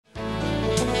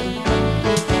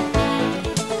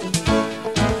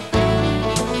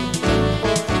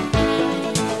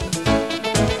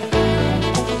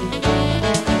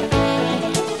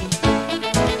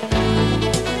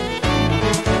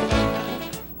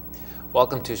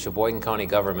Welcome to Sheboygan County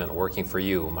Government Working for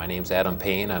You. My name's Adam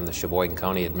Payne. I'm the Sheboygan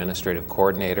County Administrative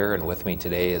Coordinator, and with me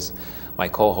today is my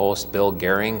co-host Bill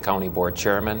Gehring, County Board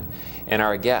Chairman, and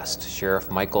our guest,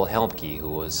 Sheriff Michael Helmke, who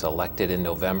was elected in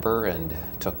November and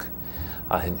took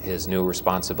his new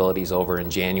responsibilities over in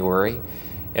January.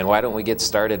 And why don't we get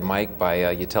started, Mike, by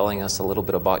you telling us a little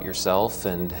bit about yourself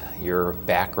and your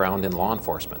background in law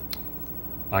enforcement.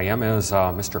 I am, as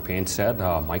Mr. Payne said,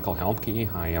 Michael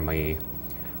Helmke. I am a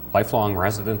lifelong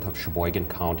resident of Sheboygan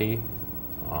County.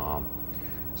 I'm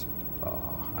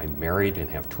married and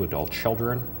have 2 adult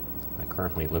children. I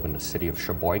currently live in the city of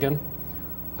Sheboygan.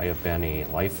 I have been a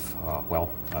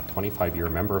 25-year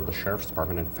member of the Sheriff's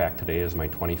Department. In fact, today is my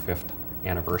 25th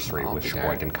anniversary with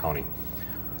Sheboygan County.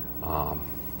 I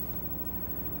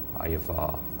have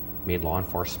made law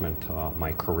enforcement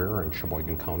my career, and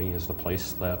Sheboygan County is the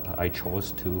place that I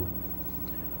chose to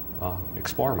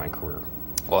explore my career.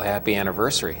 Well, happy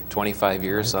anniversary, 25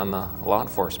 years on the law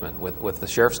enforcement with the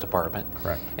Sheriff's Department.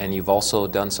 Correct. And you've also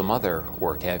done some other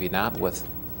work, have you not?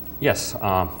 Yes,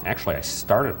 actually I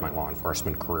started my law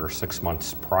enforcement career 6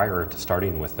 months prior to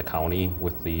starting with the county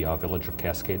with the Village of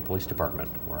Cascade Police Department,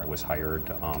 where I was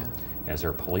hired as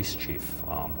their police chief.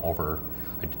 I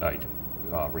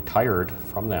retired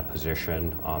from that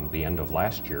position the end of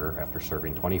last year after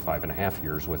serving 25 and a half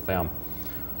years with them.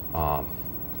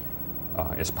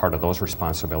 As part of those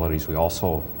responsibilities, we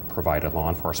also provided law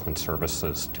enforcement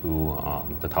services to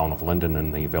the town of Linden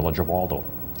and the village of Waldo. All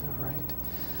right.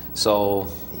 So,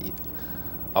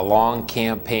 a long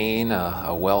campaign,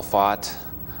 a well-fought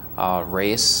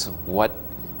race. What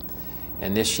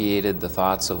initiated the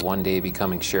thoughts of one day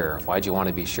becoming sheriff? Why'd you want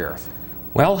to be sheriff?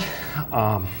 Well,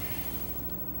 I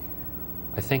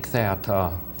think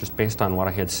that just based on what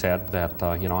I had said, that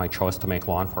I chose to make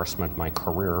law enforcement my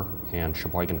career, and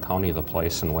Sheboygan County the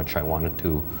place in which I wanted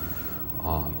to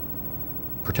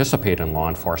participate in law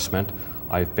enforcement.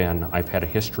 I've had a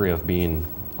history of being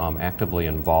actively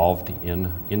involved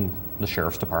in the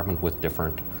Sheriff's Department with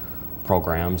different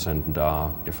programs and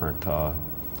different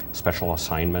special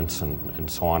assignments and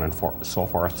so on and so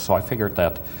forth. So I figured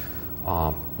that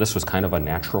this was kind of a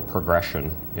natural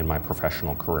progression in my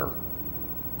professional career.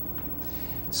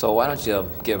 So why don't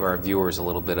you give our viewers a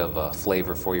little bit of a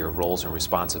flavor for your roles and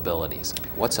responsibilities?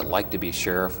 What's it like to be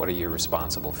sheriff? What are you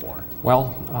responsible for?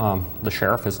 Well, the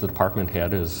sheriff, as the department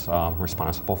head, is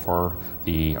responsible for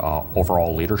the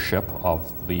overall leadership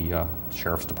of the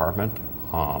sheriff's department.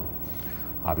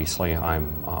 Obviously,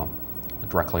 I'm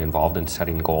directly involved in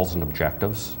setting goals and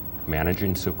objectives,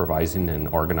 managing, supervising, and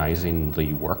organizing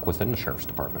the work within the sheriff's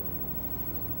department.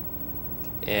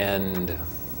 And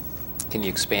can you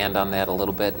expand on that a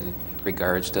little bit in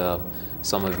regards to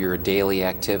some of your daily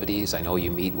activities? I know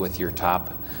you meet with your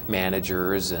top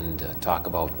managers and talk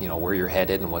about where you're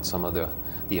headed and what some of the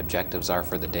objectives are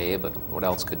for the day, but what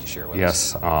else could you share with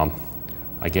us? Yes, I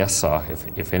guess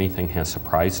if anything has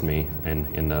surprised me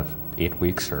in the 8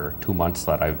 weeks or 2 months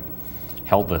that I've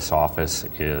held this office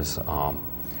is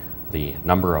the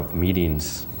number of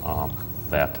meetings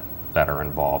that are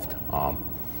involved.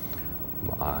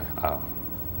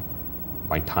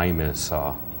 My time is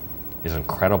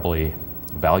incredibly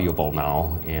valuable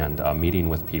now, and meeting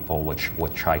with people,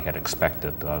 which I had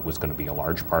expected was going to be a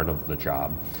large part of the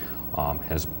job,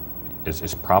 is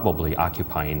probably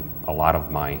occupying a lot of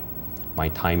my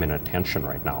time and attention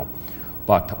right now.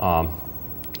 But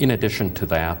in addition to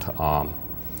that,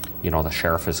 the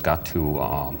sheriff has got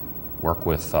to work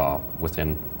with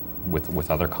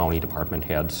other county department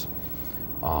heads,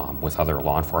 with other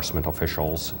law enforcement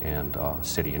officials and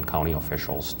city and county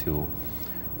officials to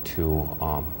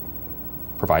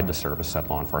provide the service that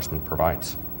law enforcement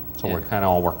provides. So we kind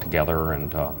of all work together,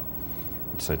 and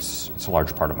it's a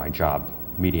large part of my job,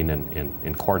 meeting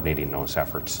and coordinating those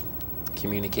efforts.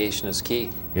 Communication is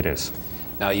key. It is.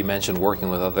 Now, you mentioned working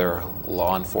with other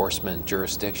law enforcement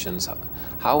jurisdictions.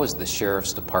 How is the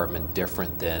Sheriff's Department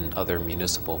different than other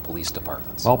municipal police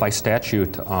departments? Well, by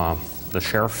statute, the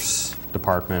Sheriff's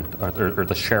Department, or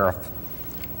the sheriff,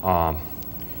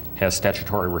 has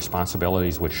statutory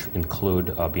responsibilities which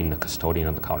include being the custodian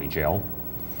of the county jail,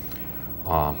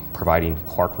 providing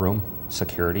courtroom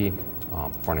security,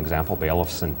 for an example,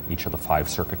 bailiffs in each of the 5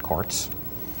 circuit courts.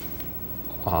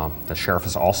 The sheriff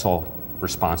is also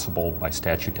responsible by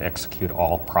statute to execute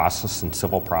all process and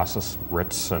civil process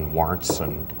writs and warrants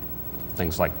and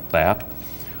things like that.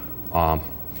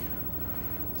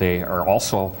 They are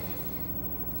also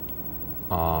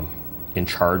in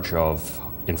charge of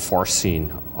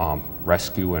enforcing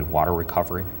rescue and water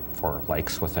recovery for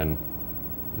lakes within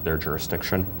their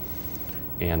jurisdiction.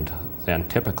 And then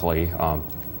typically,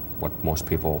 what most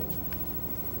people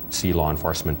see law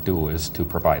enforcement do is to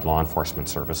provide law enforcement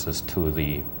services to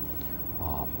the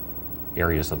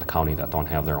areas of the county that don't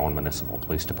have their own municipal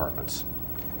police departments.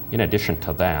 In addition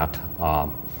to that,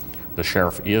 the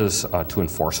sheriff is to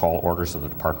enforce all orders of the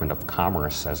Department of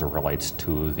Commerce as it relates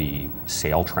to the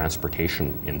sale,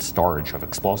 transportation, and storage of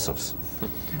explosives.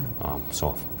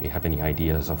 So if you have any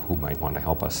ideas of who might want to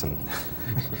help us in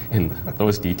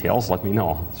those details, let me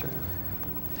know.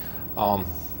 Sure.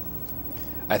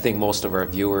 I think most of our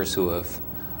viewers who have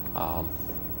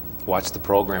watch the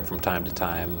program from time to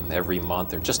time, every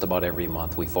month or just about every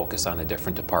month, we focus on a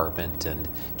different department and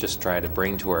just try to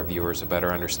bring to our viewers a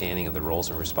better understanding of the roles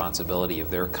and responsibility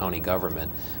of their county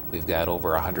government. We've got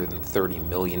over a $130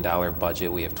 million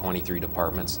budget. We have 23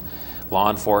 departments.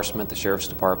 Law enforcement, the Sheriff's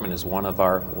Department, is one of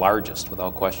our largest,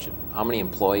 without question. How many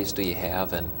employees do you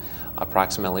have, and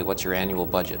approximately what's your annual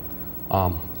budget?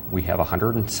 We have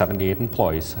 178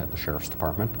 employees at the Sheriff's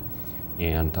Department,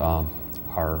 and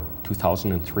our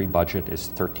 2003 budget is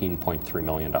 $13.3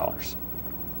 million.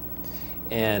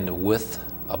 And with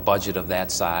a budget of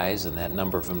that size and that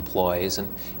number of employees,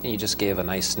 and you just gave a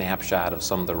nice snapshot of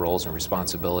some of the roles and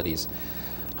responsibilities,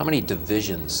 how many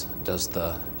divisions does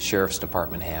the Sheriff's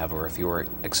Department have? Or if you were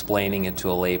explaining it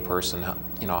to a lay person,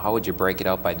 how would you break it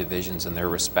out by divisions and their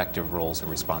respective roles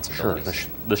and responsibilities?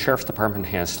 Sure. The Sheriff's Department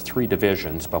has 3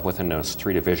 divisions, but within those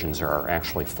 3 divisions there are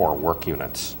actually 4 work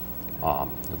units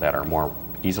that are more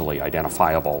easily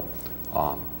identifiable.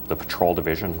 The patrol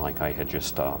division, like I had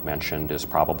just mentioned, is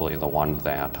probably the one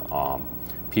that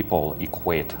people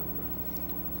equate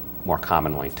more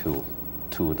commonly to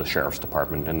the Sheriff's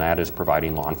Department, and that is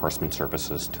providing law enforcement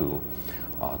services to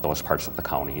those parts of the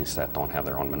counties that don't have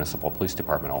their own municipal police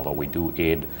department. Although we do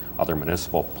aid other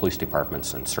municipal police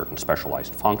departments in certain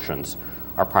specialized functions,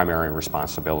 our primary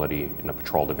responsibility in the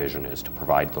patrol division is to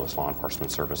provide those law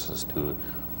enforcement services to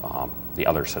the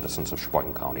other citizens of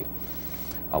Sheboygan County.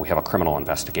 We have a criminal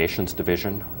investigations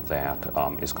division that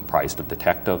is comprised of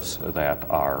detectives that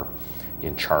are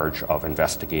in charge of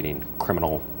investigating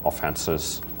criminal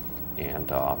offenses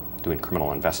and doing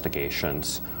criminal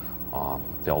investigations.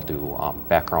 They'll do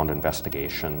background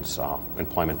investigations,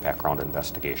 employment background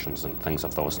investigations, and things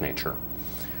of those nature.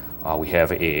 We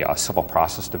have a civil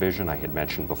process division. I had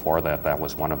mentioned before that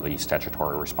was one of the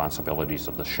statutory responsibilities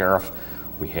of the sheriff.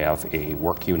 We have a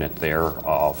work unit there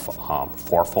of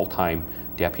 4 full-time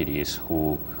deputies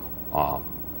who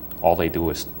all they do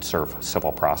is serve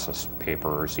civil process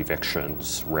papers,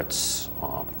 evictions, writs,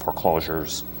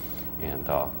 foreclosures, and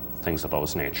things of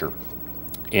those nature.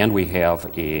 And we have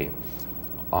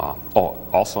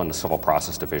also in the civil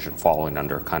process division, following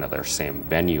under kind of their same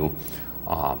venue,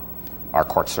 our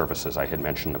court services. I had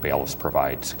mentioned the bailiffs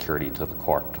provide security to the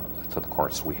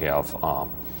courts. We have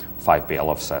 5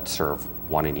 bailiffs that serve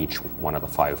one in each one of the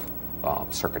 5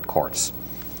 circuit courts.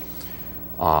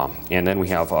 And then we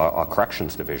have a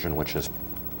corrections division, which has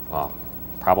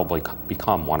probably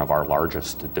become one of our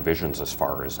largest divisions as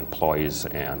far as employees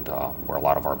and where a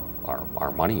lot of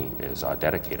our money is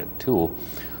dedicated to.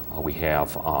 We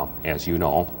have, as you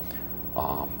know,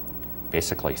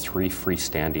 basically 3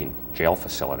 freestanding jail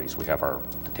facilities. We have our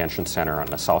detention center on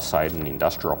the south side in the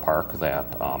industrial park that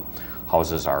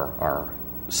houses our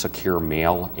secure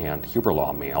mail and Huber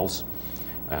Law mails.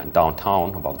 And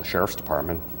downtown, above the Sheriff's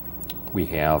Department, we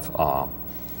have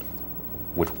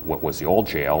what was the old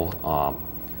jail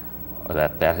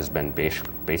that has been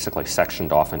basically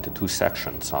sectioned off into 2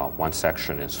 sections. One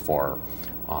section is for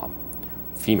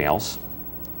females,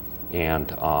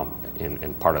 and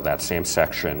in part of that same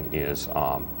section is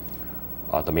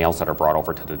the males that are brought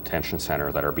over to the detention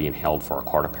center that are being held for a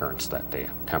court appearance that day,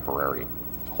 temporary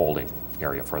holding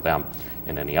area for them.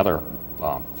 And then the other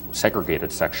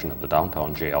segregated section of the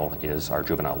downtown jail is our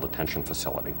juvenile detention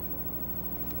facility,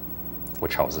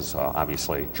 which houses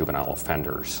obviously juvenile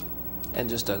offenders. And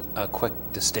just a quick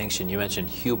distinction, you mentioned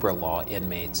Huber Law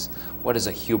inmates. What is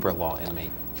a Huber Law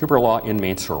inmate? Huber Law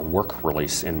inmates, or work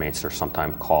release inmates they're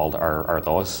sometimes called, are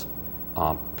those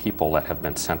people that have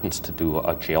been sentenced to do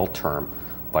a jail term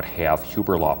but have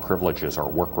Huber Law privileges or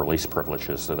work release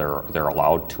privileges. So they're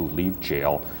allowed to leave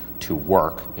jail to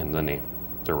work, and then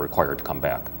they're required to come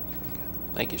back.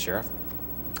 Thank you, Sheriff.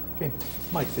 Okay.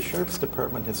 Mike, the Sheriff's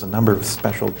Department has a number of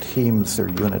special teams or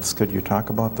units. Could you talk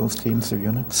about those teams or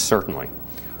units? Certainly.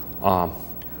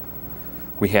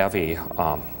 We have a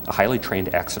highly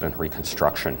trained accident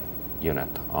reconstruction unit.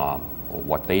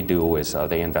 What they do is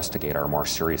they investigate our more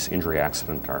serious injury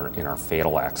accident in our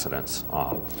fatal accidents.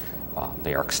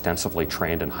 They are extensively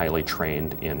trained and highly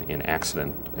trained in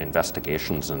accident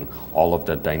investigations and all of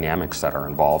the dynamics that are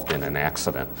involved in an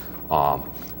accident.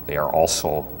 They are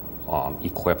also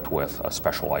equipped with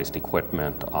specialized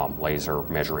equipment, laser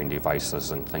measuring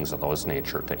devices and things of those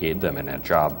nature to aid them in that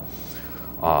job.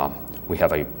 We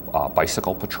have a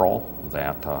bicycle patrol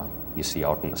that you see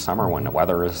out in the summer when the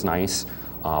weather is nice.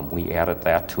 We added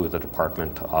that to the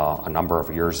department a number of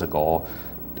years ago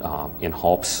in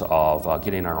hopes of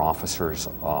getting our officers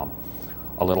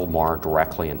a little more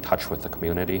directly in touch with the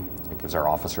community. It gives our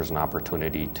officers an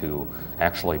opportunity to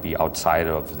actually be outside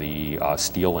of the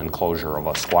steel enclosure of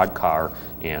a squad car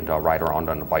and ride around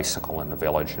on a bicycle in the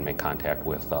village and make contact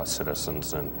with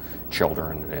citizens and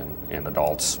children and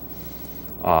adults.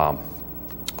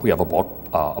 We have a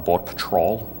boat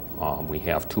patrol. We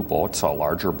have 2 boats, a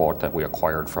larger boat that we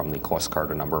acquired from the Coast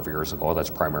Guard a number of years ago that's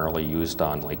primarily used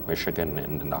on Lake Michigan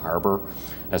and in the harbor,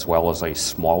 as well as a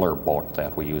smaller boat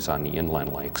that we use on the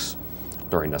inland lakes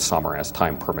during the summer as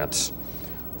time permits.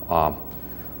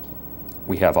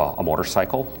 We have a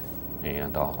motorcycle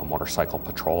and a motorcycle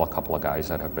patrol, a couple of guys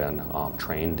that have been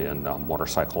trained in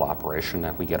motorcycle operation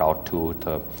that we get out to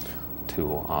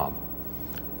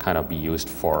kind of be used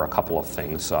for a couple of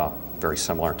things. Very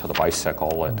similar to the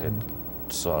bicycle.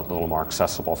 It's a little more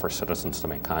accessible for citizens to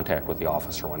make contact with the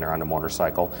officer when they're on a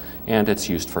motorcycle, and it's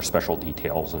used for special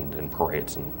details and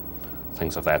parades and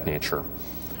things of that nature.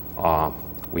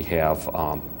 We have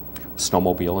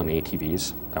snowmobile and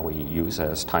ATVs that we use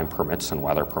as time permits and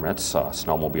weather permits.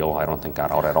 Snowmobile I don't think got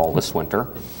out at all this winter,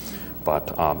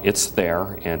 but it's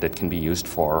there and it can be used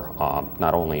for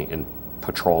not only in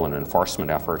patrol and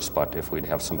enforcement efforts, but if we'd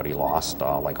have somebody lost,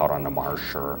 like out on the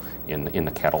marsh or in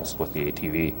the kettles with the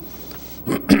ATV.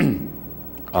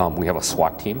 We have a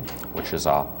SWAT team, which is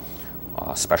a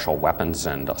special weapons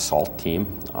and assault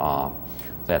team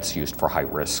that's used for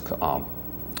high-risk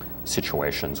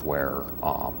situations where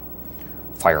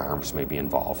firearms may be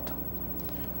involved.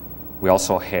 We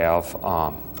also have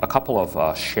a couple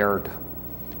of shared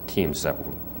teams that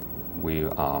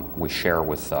we share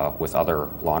with other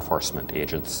law enforcement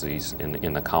agencies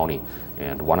in the county,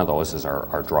 and one of those is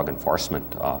our drug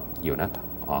enforcement unit.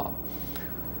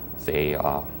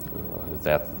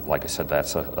 Like I said,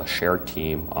 that's a shared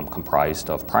team comprised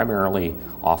of primarily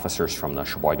officers from the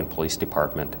Sheboygan Police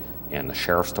Department and the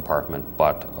Sheriff's Department,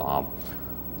 but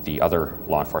the other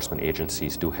law enforcement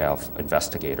agencies do have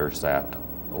investigators that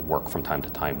work from time to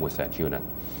time with that unit.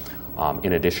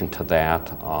 In addition to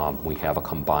that, we have a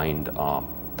combined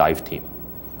dive team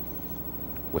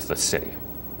with the city.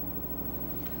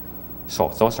 So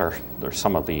there's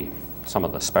some of the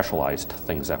specialized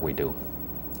things that we do.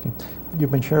 Okay.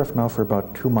 You've been sheriff now for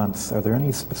about 2 months. Are there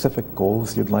any specific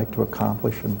goals you'd like to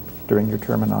accomplish during your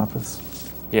term in office?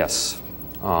 Yes.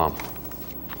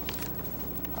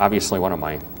 Obviously, one of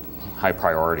my high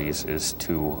priorities is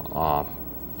to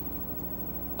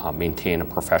maintain a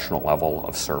professional level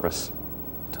of service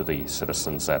to the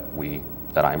citizens that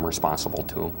I'm responsible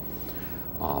to.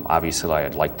 Obviously,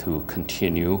 I'd like to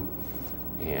continue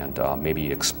and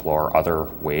maybe explore other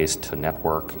ways to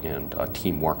network and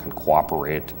teamwork and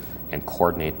cooperate and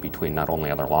coordinate between not only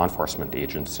other law enforcement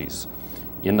agencies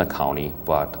in the county,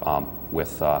 but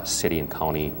with city and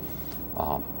county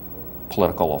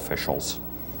political officials.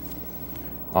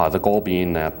 The goal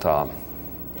being that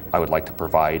I would like to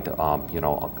provide,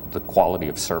 the quality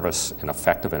of service and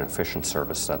effective and efficient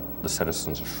service that the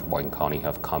citizens of Sheboygan County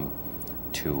have come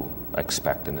to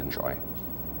expect and enjoy.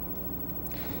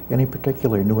 Any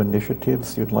particular new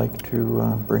initiatives you'd like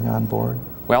to bring on board?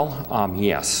 Well,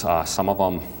 yes, some of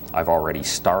them I've already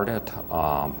started.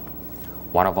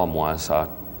 One of them was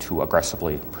to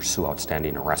aggressively pursue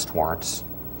outstanding arrest warrants.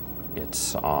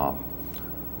 It's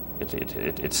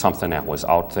something that was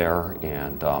out there,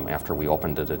 and after we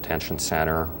opened the detention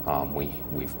center, we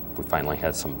finally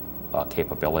had some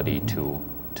capability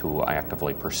to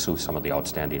actively pursue some of the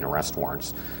outstanding arrest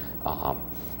warrants.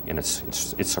 And it's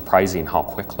surprising how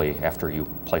quickly, after you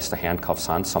place the handcuffs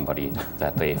on somebody,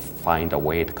 that they find a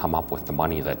way to come up with the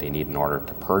money that they need in order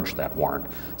to purge that warrant.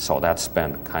 So that's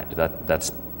been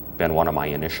one of my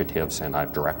initiatives, and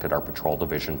I've directed our patrol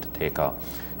division to take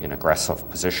an aggressive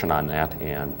position on that,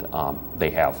 and they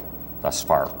have thus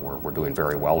far. We're doing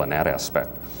very well in that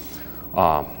aspect.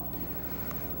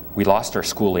 We lost our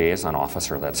school liaison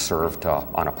officer that served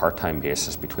on a part-time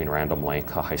basis between Random Lake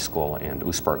High School and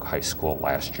Oostburg High School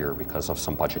last year because of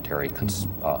some budgetary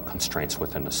constraints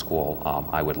within the school.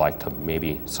 I would like to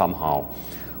maybe somehow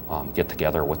get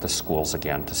together with the schools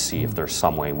again to see if there's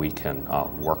some way we can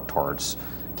work towards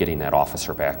getting that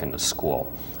officer back into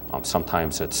school.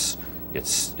 Sometimes it's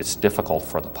difficult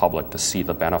for the public to see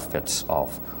the benefits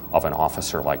of an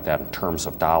officer like that in terms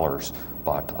of dollars,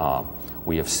 but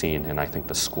we have seen, and I think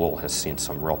the school has seen,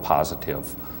 some real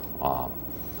positive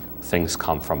things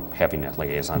come from having that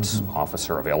liaisons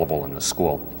officer available in the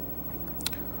school.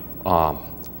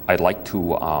 I'd like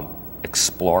to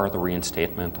explore the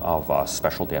reinstatement of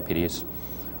special deputies.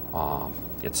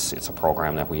 It's a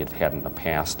program that we have had in the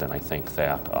past, and I think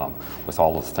that with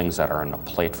all of the things that are on the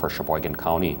plate for Sheboygan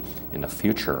County in the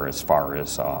future, as far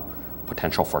as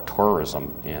potential for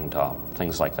tourism and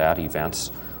things like that,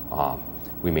 events,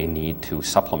 we may need to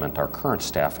supplement our current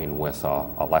staffing with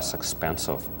a less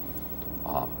expensive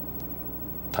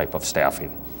type of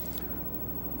staffing.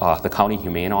 The county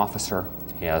humane officer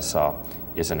is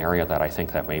an area that I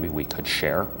think that maybe we could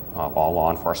share, all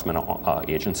law enforcement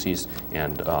agencies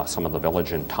and some of the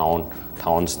village and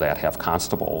towns that have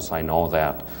constables. I know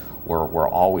that we're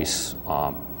always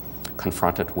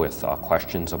confronted with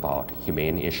questions about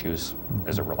humane issues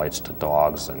as it relates to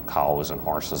dogs and cows and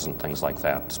horses and things like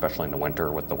that, especially in the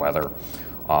winter with the weather.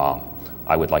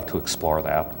 I would like to explore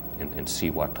that and see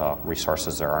what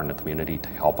resources there are in the community to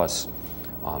help us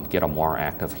get a more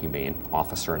active humane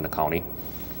officer in the county.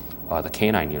 The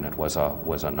canine unit was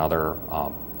another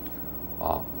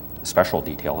special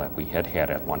detail that we had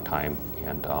at one time,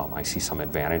 and I see some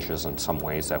advantages in some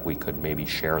ways that we could maybe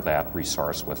share that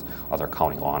resource with other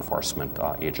county law enforcement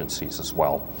agencies as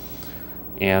well.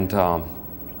 And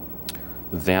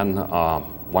then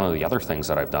one of the other things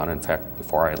that I've done, in fact,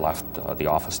 before I left the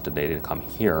office today to come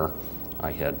here,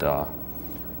 I had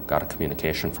got a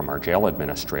communication from our jail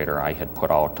administrator. I had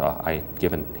put out, I had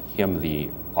given him the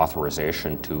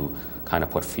authorization to kind of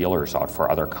put feelers out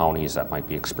for other counties that might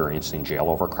be experiencing jail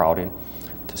overcrowding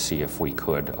to see if we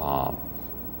could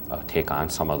take on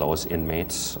some of those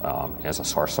inmates as a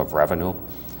source of revenue.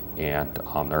 And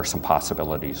there are some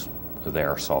possibilities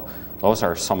there. So those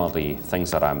are some of the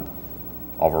things that I'm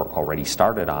already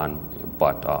started on,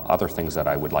 but other things that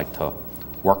I would like to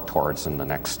work towards in the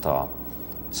next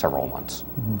several months.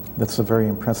 That's a very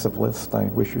impressive list. I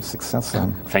wish you success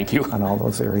on, Thank you. on all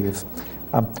those areas.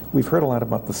 We've heard a lot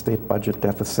about the state budget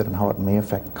deficit and how it may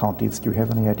affect counties. Do you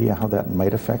have any idea how that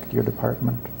might affect your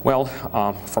department? Well,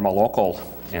 from a local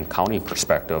and county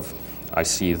perspective, I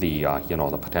see the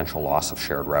the potential loss of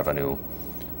shared revenue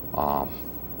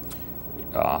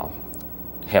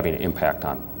having an impact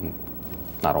on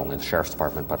not only the sheriff's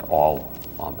department but all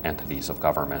entities of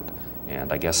government.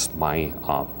 And I guess my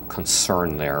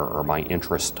concern there, or my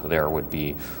interest there, would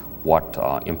be what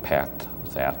impact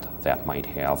that might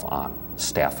have on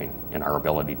staffing and our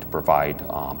ability to provide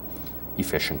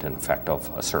efficient and effective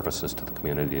services to the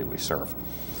community that we serve.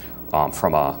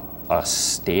 From a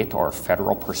state or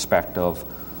federal perspective,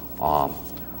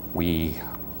 we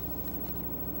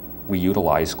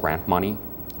utilize grant money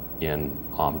in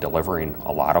delivering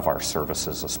a lot of our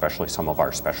services, especially some of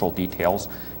our special details,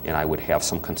 and I would have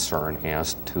some concern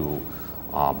as to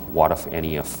what, if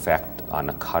any, effect on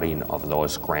the cutting of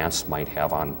those grants might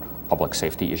have on public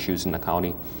safety issues in the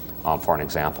county. For an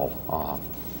example,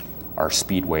 our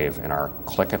speed wave and our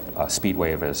click it, speed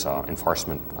wave is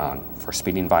enforcement for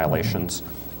speeding violations.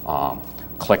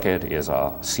 Click it is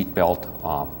a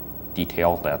seatbelt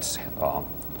detail that's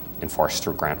enforced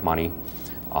through grant money.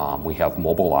 We have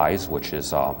Mobilize, which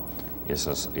is a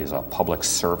public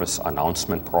service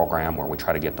announcement program where we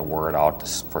try to get the word out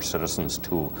for citizens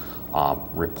to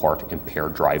report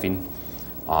impaired driving.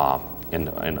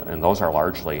 And those are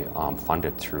largely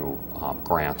funded through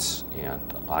grants, and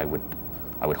I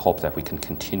would hope that we can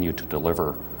continue to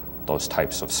deliver those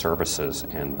types of services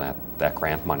and that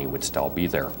grant money would still be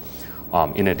there.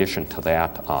 In addition to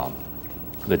that,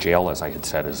 the jail, as I had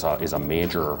said, is a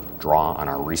major draw on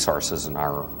our resources and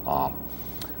our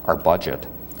budget,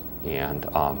 and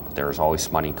there's always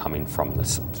money coming from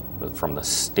the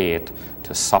state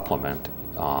to supplement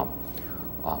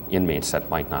inmates that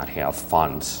might not have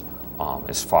funds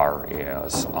as far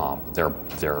as their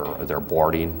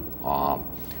boarding,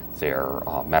 their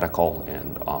medical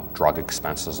and drug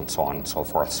expenses, and so on and so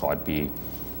forth. So I'd be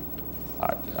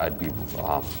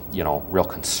real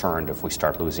concerned if we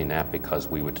start losing that, because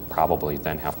we would probably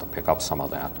then have to pick up some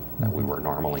of that we were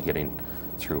normally getting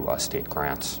through state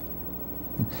grants.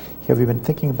 Have you been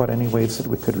thinking about any ways that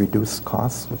we could reduce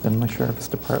costs within the Sheriff's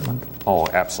Department? Oh,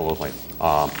 absolutely.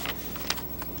 I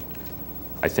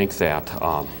think that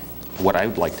what I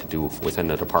would like to do within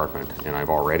the department, and I've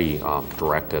already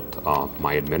directed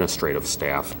my administrative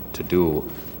staff to do,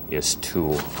 is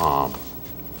to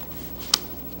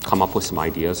come up with some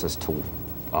ideas as to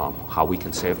how we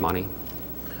can save money.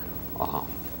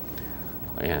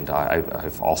 And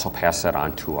I've also passed that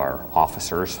on to our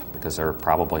officers, because they're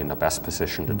probably in the best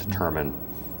position to determine,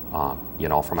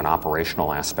 from an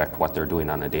operational aspect, what they're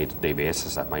doing on a day-to-day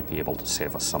basis that might be able to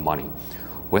save us some money.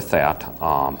 with that,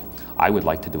 I would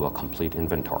like to do a complete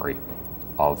inventory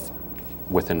of,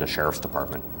 within the Sheriff's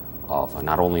Department, of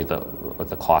not only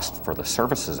the cost for the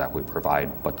services that we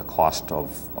provide, but the cost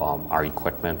of our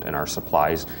equipment and our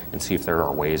supplies, and see if there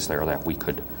are ways there that we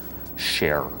could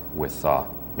share with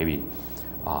maybe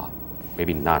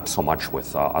not so much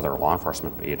with other law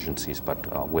enforcement agencies,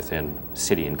 but within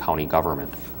city and county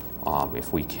government.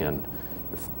 If we can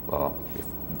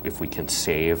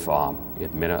save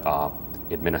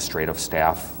administrative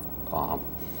staff,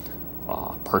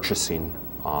 purchasing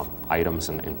items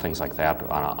and things like that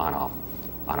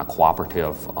on a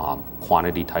cooperative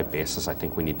quantity type basis, I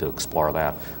think we need to explore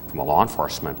that from a law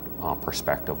enforcement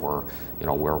perspective, where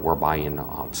we're buying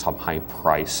some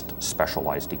high-priced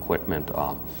specialized equipment,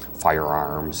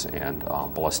 firearms and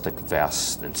ballistic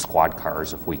vests and squad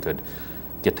cars. If we could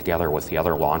get together with the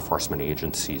other law enforcement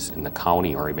agencies in the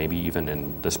county, or maybe even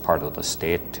in this part of the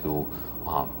state, to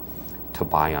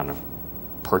buy on a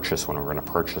purchase, when we're going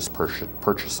to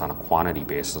purchase on a quantity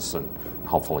basis, and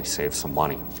hopefully save some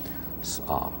money.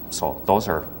 So those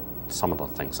are some of the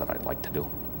things that I'd like to do.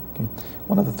 Okay.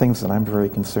 One of the things that I'm very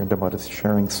concerned about is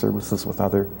sharing services with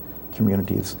other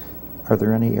communities. Are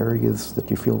there any areas that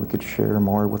you feel we could share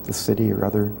more with the city or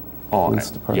other police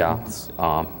departments?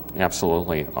 Yeah,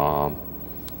 absolutely.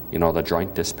 The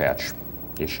joint dispatch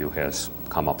issue has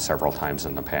come up several times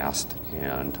in the past,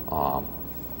 and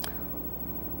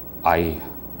I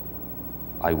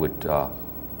would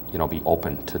be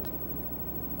open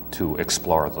to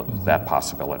explore that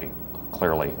possibility.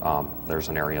 Clearly, there's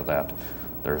an area that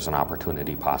there's an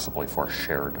opportunity possibly for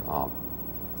shared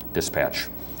dispatch.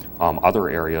 Other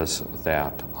areas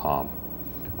that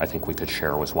I think we could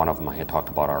share was, one of them I had talked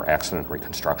about, our accident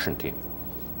reconstruction team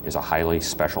is a highly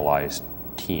specialized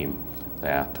team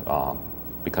that,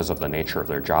 because of the nature of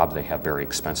their job, they have very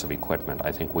expensive equipment.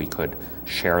 I think we could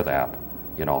share that,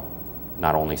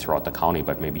 not only throughout the county,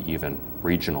 but maybe even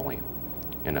regionally,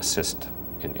 and assist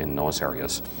in those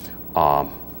areas.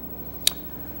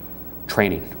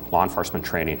 Training, law enforcement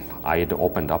training. I had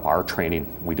opened up our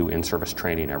training. We do in-service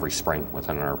training every spring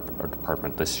within our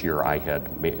department. This year I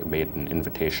had made an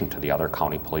invitation to the other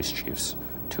county police chiefs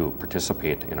to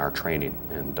participate in our training,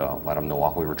 and let them know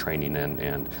what we were training in,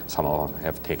 and some of them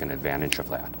have taken advantage of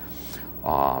that.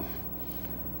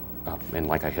 And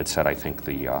like I had said, I think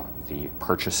the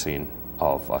purchasing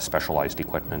of specialized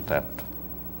equipment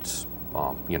that's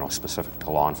specific to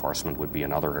law enforcement would be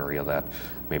another area that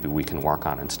maybe we can work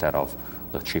on, instead of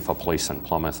the chief of police in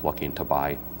Plymouth looking to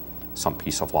buy some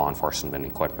piece of law enforcement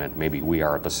equipment. Maybe we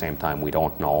are at the same time, we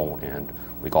don't know, and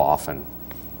we go off and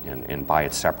buy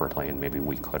it separately, and maybe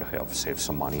we could have saved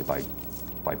some money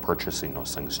by purchasing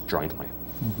those things jointly.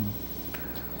 Mm-hmm.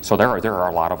 So there are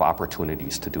a lot of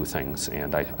opportunities to do things,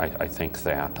 and I think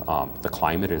that the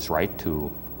climate is right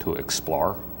to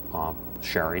explore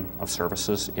sharing of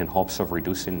services in hopes of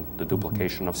reducing the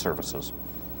duplication of services.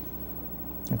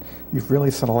 You've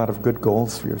really set a lot of good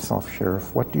goals for yourself,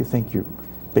 Sheriff. What do you think your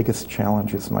biggest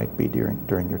challenges might be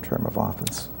during your term of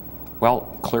office? Well,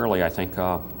 clearly I think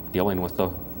dealing with the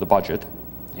budget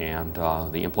and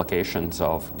the implications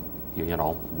of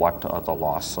what the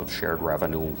loss of shared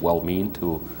revenue will mean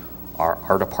to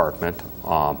our department.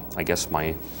 I guess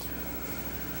my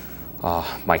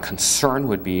concern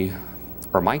would be,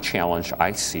 or my challenge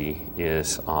I see,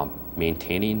 is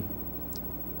maintaining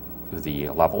the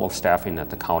level of staffing that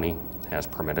the county has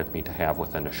permitted me to have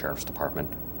within the Sheriff's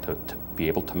Department, to be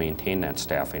able to maintain that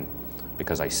staffing,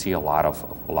 because I see a lot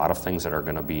of things that are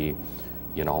going to be,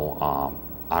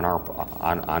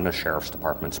 on the Sheriff's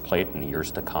Department's plate in the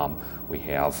years to come. We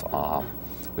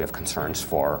have concerns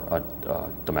for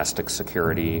domestic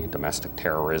security, domestic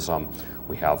terrorism.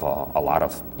 We have a lot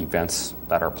of events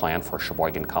that are planned for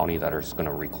Sheboygan County that are going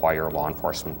to require law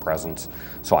enforcement presence.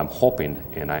 So I'm hoping,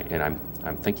 and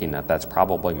I'm thinking that that's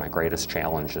probably my greatest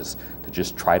challenge, is to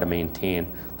just try to maintain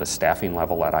the staffing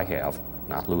level that I have,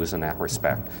 not lose in that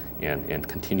respect, and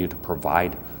continue to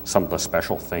provide some of the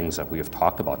special things that we have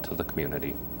talked about to the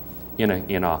community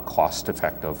in a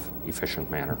cost-effective, efficient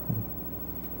manner.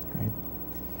 Great.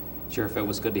 Sheriff, it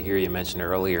was good to hear you mention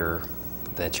earlier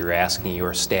that you're asking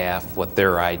your staff what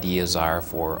their ideas are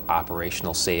for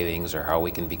operational savings, or how we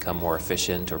can become more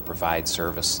efficient or provide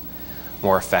service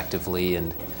more effectively.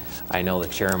 And I know the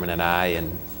chairman and I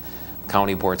and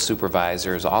county board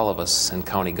supervisors, all of us in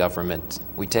county government,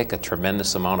 we take a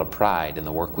tremendous amount of pride in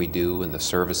the work we do and the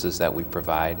services that we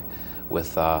provide. With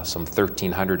some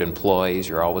 1,300 employees,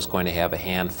 you're always going to have a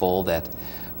handful that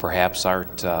perhaps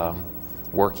aren't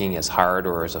working as hard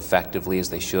or as effectively as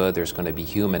they should. There's going to be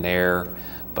human error,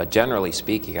 but generally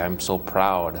speaking, I'm so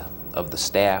proud of the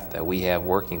staff that we have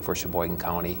working for Sheboygan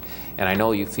County, and I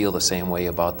know you feel the same way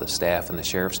about the staff in the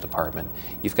Sheriff's Department.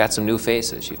 You've got some new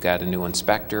faces. You've got a new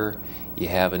inspector, you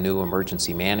have a new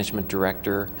emergency management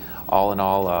director. All in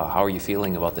all, how are you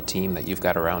feeling about the team that you've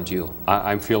got around you?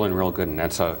 I'm feeling real good, and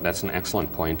that's an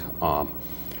excellent point.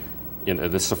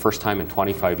 This is the first time in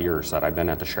 25 years that I've been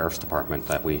at the Sheriff's Department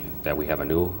that we have a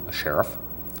new sheriff,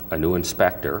 a new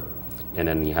inspector, and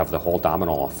then you have the whole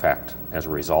domino effect as a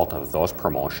result of those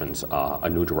promotions. A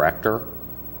new director,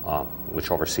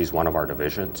 which oversees one of our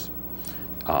divisions,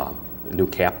 new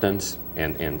captains,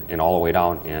 and all the way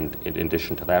down. And in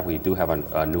addition to that, we do have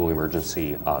a new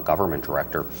emergency government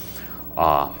director.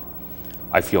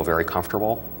 I feel very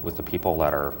comfortable with the people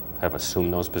that have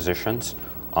assumed those positions.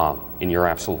 And you're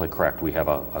absolutely correct. We have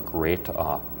a great,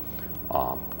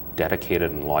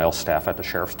 dedicated and loyal staff at the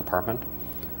Sheriff's Department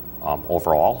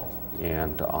overall.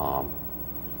 And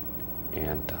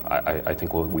I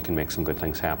think we can make some good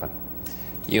things happen.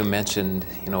 You mentioned,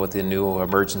 with the new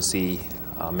emergency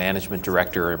management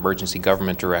director, or emergency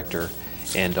government director,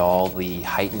 and all the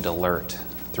heightened alert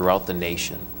throughout the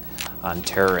nation on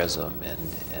terrorism and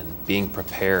being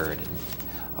prepared. And,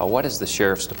 what has the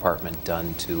Sheriff's Department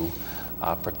done to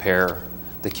prepare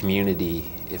the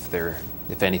community if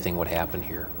anything would happen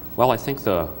here? Well, I think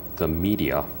the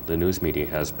media, the news media,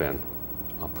 has been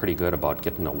pretty good about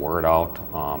getting the word out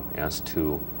as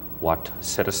to what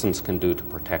citizens can do to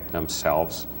protect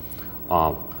themselves.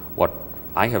 What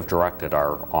I have directed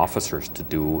our officers to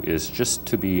do is just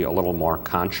to be a little more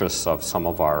conscious of some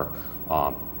of our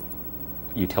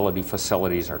utility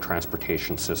facilities, our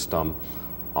transportation system,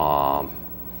 our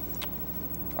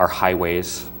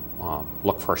highways.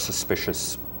 Look for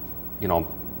suspicious,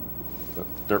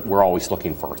 we're always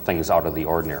looking for things out of the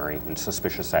ordinary and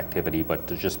suspicious activity, but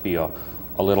to just be a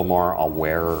little more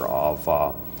aware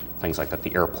of things like at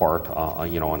the airport,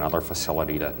 another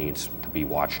facility that needs to be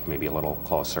watched maybe a little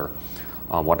closer.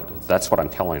 That's what I'm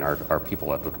telling our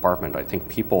people at the department. I think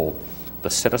the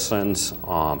citizens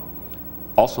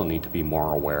also need to be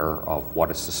more aware of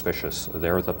what is suspicious.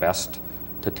 They're the best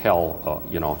to tell,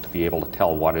 to be able to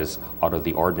tell what is out of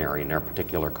the ordinary in their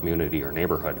particular community or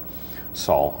neighborhood.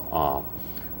 So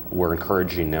we're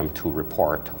encouraging them to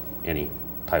report any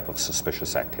type of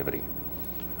suspicious activity.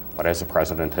 But as the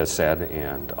President has said,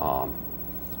 and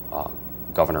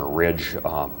Governor Ridge,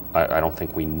 I don't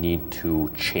think we need to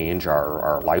change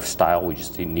our lifestyle. We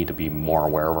just need to be more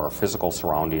aware of our physical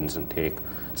surroundings and take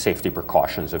safety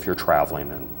precautions if you're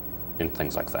traveling and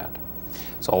things like that.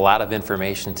 So a lot of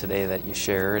information today that you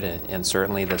shared, and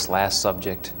certainly this last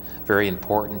subject, very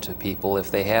important to people.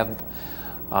 If they have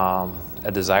a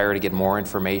desire to get more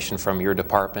information from your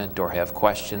department or have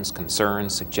questions,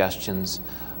 concerns, suggestions,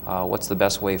 what's the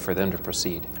best way for them to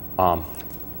proceed?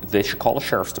 They should call the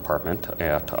Sheriff's Department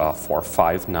at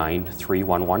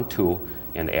 459-3112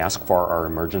 and ask for our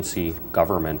Emergency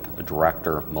Government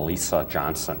Director, Melissa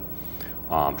Johnson.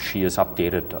 She is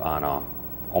updated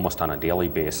almost on a daily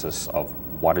basis of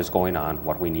what is going on,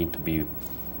 what we need to be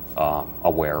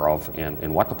aware of,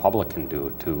 and what the public can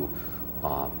do to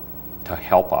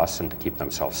help us and to keep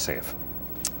themselves safe.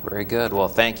 Very good. Well,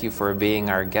 thank you for being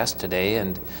our guest today,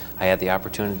 and I had the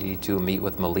opportunity to meet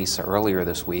with Melissa earlier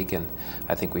this week, and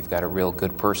I think we've got a real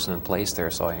good person in place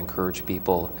there, so I encourage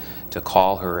people to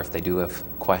call her if they do have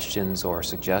questions or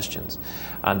suggestions.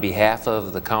 On behalf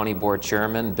of the County Board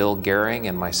Chairman, Bill Gehring,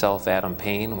 and myself, Adam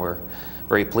Payne, we're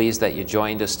very pleased that you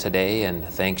joined us today, and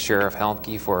thanks Sheriff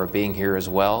Helmke for being here as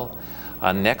well.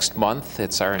 Next month,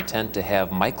 it's our intent to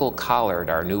have Michael Collard,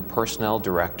 our new Personnel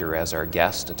Director, as our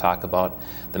guest to talk about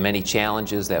the many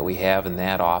challenges that we have in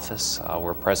that office.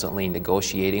 We're presently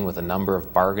negotiating with a number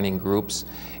of bargaining groups,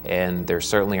 and there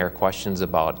certainly are questions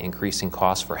about increasing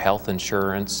costs for health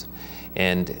insurance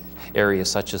and areas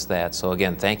such as that. So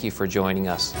again, thank you for joining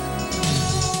us